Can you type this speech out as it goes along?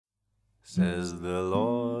Says the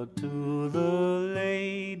Lord to the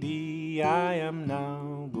lady, I am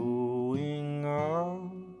now going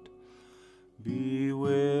out.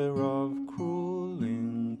 Beware of cruel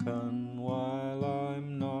Lincoln while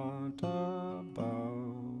I'm not about.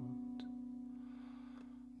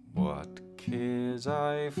 What cares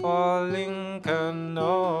I for Lincoln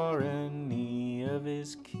or any of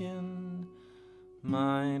his kin?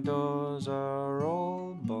 My doors are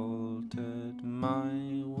all bolted,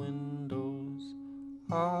 my windows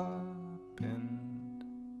are pinned.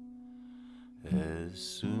 As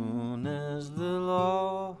soon as the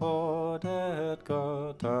Lord had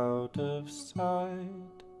got out of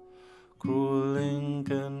sight, cruel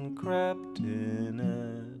Lincoln crept in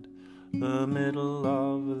at the middle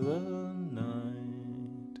of the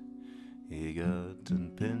night. He got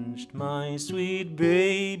and pinched my sweet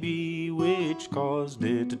baby, which caused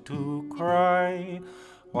it to cry,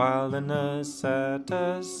 while the nurse sat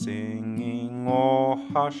singing, "Oh,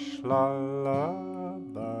 hush-a-lulliby."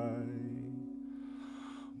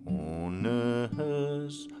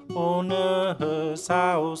 Oh nurse,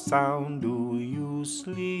 how sound do you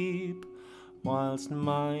sleep, whilst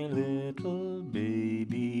my little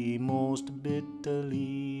baby most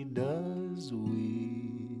bitterly does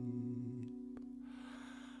weep?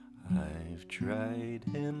 I've tried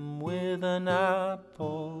him with an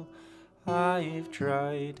apple, I've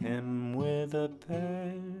tried him with a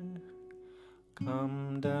pear.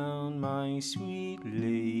 Come down, my sweet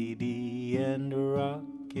lady, and rock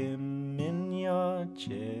him in your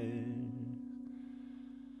chair.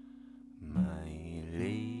 My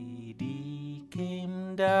lady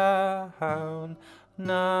came down,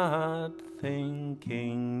 not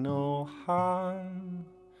thinking no harm.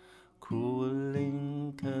 Cruel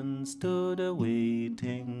Lincoln stood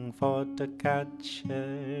waiting for to catch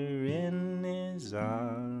her in his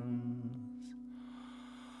arms.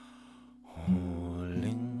 Oh,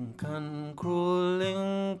 Lincoln, cruel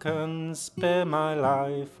Lincoln, spare my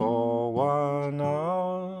life for 1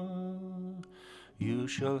 hour. You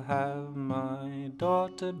shall have my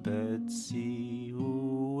daughter Betsy,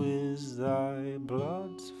 who is thy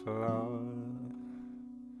blood's flower.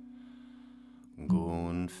 Go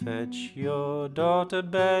and fetch your daughter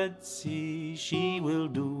Betsy, she will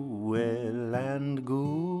do well and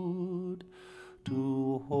good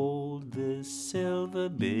to hold this silver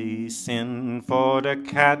basin for to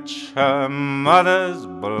catch her mother's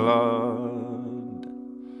blood.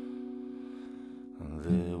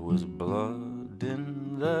 There was blood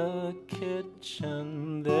in the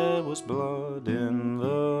kitchen, there was blood in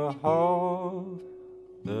the hall,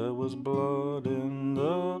 there was blood in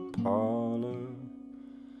the parlor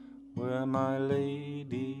where my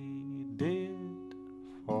lady did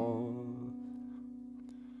fall.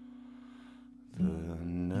 The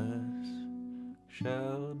nurse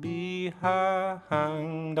shall be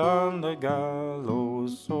hanged on the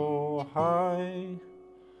gallows so high,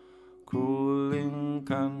 cruel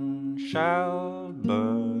Lincoln shall